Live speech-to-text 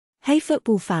Hey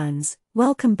football fans,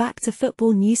 welcome back to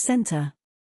Football News Centre.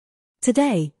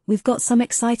 Today, we've got some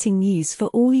exciting news for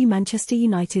all you Manchester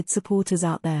United supporters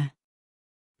out there.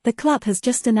 The club has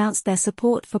just announced their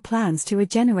support for plans to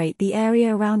regenerate the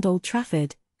area around Old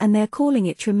Trafford, and they're calling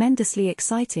it tremendously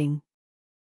exciting.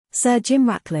 Sir Jim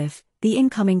Ratcliffe, the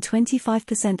incoming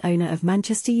 25% owner of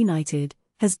Manchester United,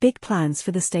 has big plans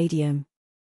for the stadium.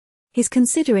 He's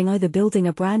considering either building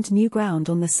a brand new ground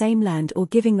on the same land or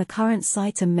giving the current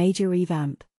site a major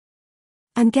revamp.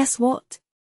 And guess what?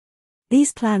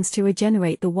 These plans to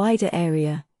regenerate the wider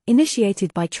area,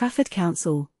 initiated by Trafford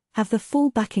Council, have the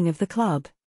full backing of the club.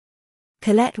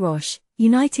 Collette Roche,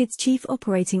 United's Chief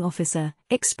Operating Officer,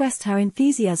 expressed her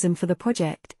enthusiasm for the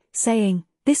project, saying,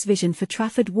 "This vision for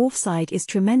Trafford Wharfside is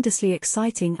tremendously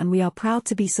exciting and we are proud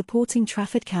to be supporting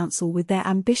Trafford Council with their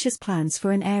ambitious plans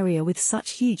for an area with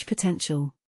such huge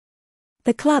potential."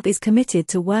 The club is committed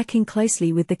to working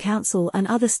closely with the council and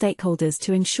other stakeholders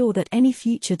to ensure that any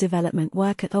future development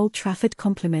work at Old Trafford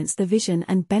complements the vision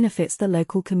and benefits the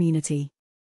local community.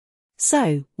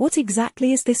 So, what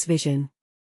exactly is this vision?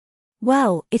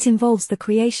 Well, it involves the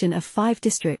creation of 5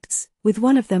 districts, with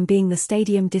one of them being the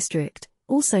Stadium District,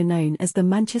 also known as the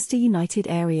Manchester United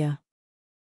area.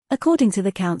 According to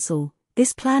the council,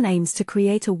 this plan aims to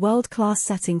create a world-class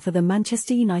setting for the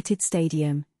Manchester United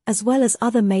Stadium, as well as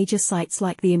other major sites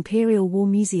like the Imperial War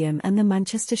Museum and the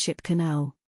Manchester Ship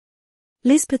Canal.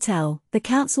 Liz Patel, the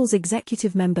council's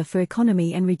executive member for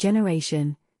Economy and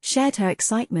Regeneration, shared her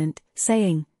excitement,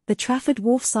 saying, "The Trafford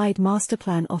Wharfside Master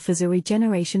Plan offers a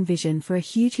regeneration vision for a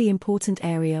hugely important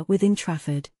area within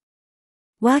Trafford.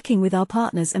 Working with our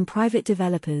partners and private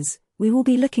developers, we will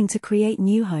be looking to create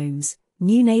new homes,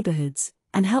 new neighborhoods,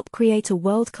 and help create a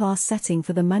world-class setting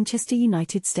for the Manchester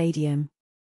United Stadium."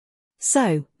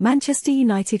 So, Manchester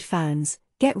United fans,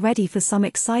 get ready for some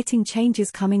exciting changes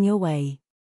coming your way.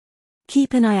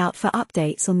 Keep an eye out for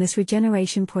updates on this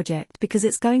regeneration project because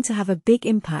it's going to have a big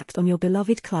impact on your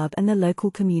beloved club and the local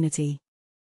community.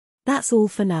 That's all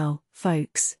for now,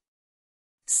 folks.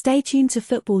 Stay tuned to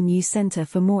Football News Centre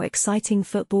for more exciting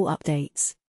football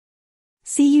updates.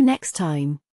 See you next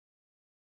time.